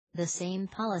The same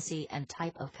policy and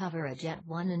type of coverage at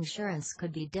one insurance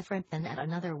could be different than at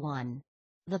another one.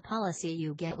 The policy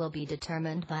you get will be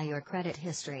determined by your credit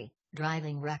history,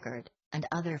 driving record, and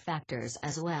other factors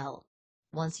as well.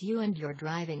 Once you and your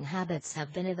driving habits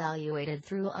have been evaluated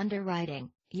through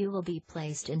underwriting, you will be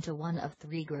placed into one of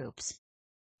three groups.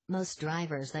 Most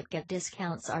drivers that get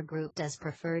discounts are grouped as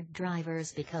preferred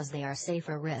drivers because they are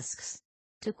safer risks.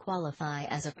 To qualify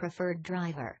as a preferred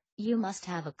driver, you must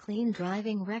have a clean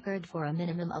driving record for a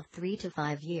minimum of 3 to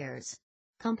 5 years.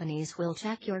 Companies will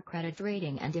check your credit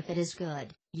rating, and if it is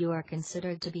good, you are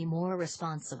considered to be more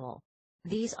responsible.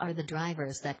 These are the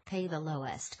drivers that pay the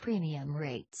lowest premium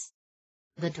rates.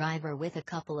 The driver with a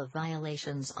couple of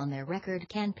violations on their record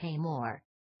can pay more.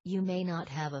 You may not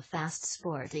have a fast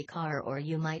sporty car, or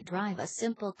you might drive a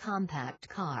simple compact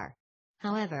car.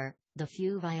 However, the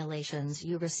few violations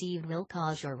you received will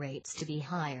cause your rates to be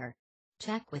higher.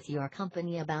 Check with your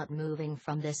company about moving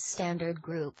from this standard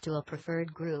group to a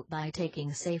preferred group by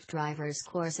taking Safe Drivers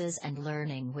courses and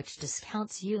learning which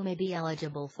discounts you may be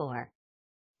eligible for.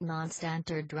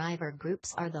 Non-standard driver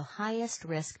groups are the highest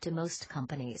risk to most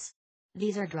companies.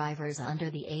 These are drivers under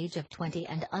the age of 20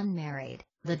 and unmarried,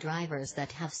 the drivers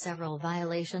that have several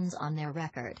violations on their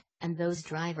record, and those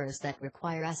drivers that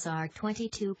require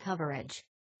SR22 coverage.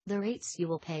 The rates you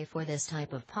will pay for this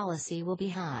type of policy will be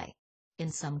high.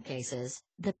 In some cases,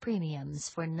 the premiums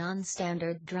for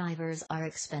non-standard drivers are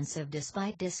expensive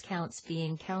despite discounts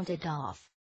being counted off.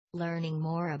 Learning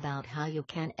more about how you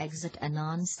can exit a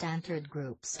non-standard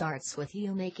group starts with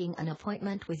you making an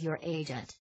appointment with your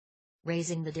agent.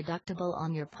 Raising the deductible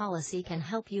on your policy can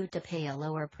help you to pay a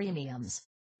lower premiums.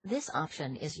 This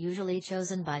option is usually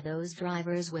chosen by those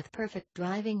drivers with perfect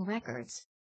driving records.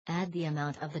 Add the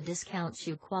amount of the discounts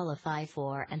you qualify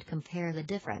for and compare the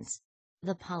difference.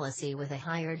 The policy with a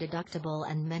higher deductible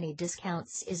and many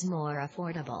discounts is more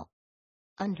affordable.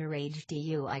 Underage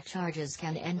DUI charges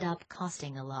can end up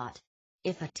costing a lot.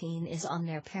 If a teen is on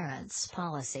their parents'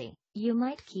 policy, you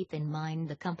might keep in mind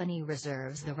the company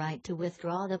reserves the right to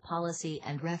withdraw the policy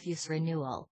and refuse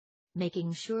renewal.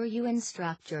 Making sure you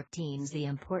instruct your teens the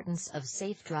importance of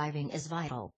safe driving is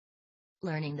vital.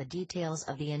 Learning the details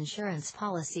of the insurance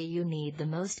policy you need the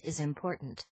most is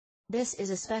important. This is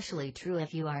especially true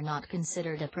if you are not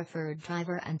considered a preferred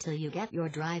driver until you get your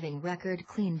driving record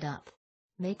cleaned up.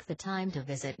 Make the time to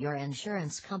visit your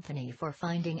insurance company for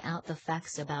finding out the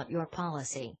facts about your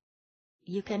policy.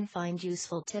 You can find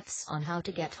useful tips on how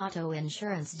to get auto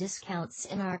insurance discounts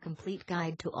in our complete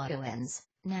guide to AutoIns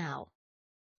now.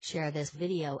 Share this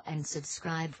video and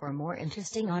subscribe for more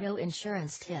interesting auto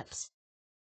insurance tips.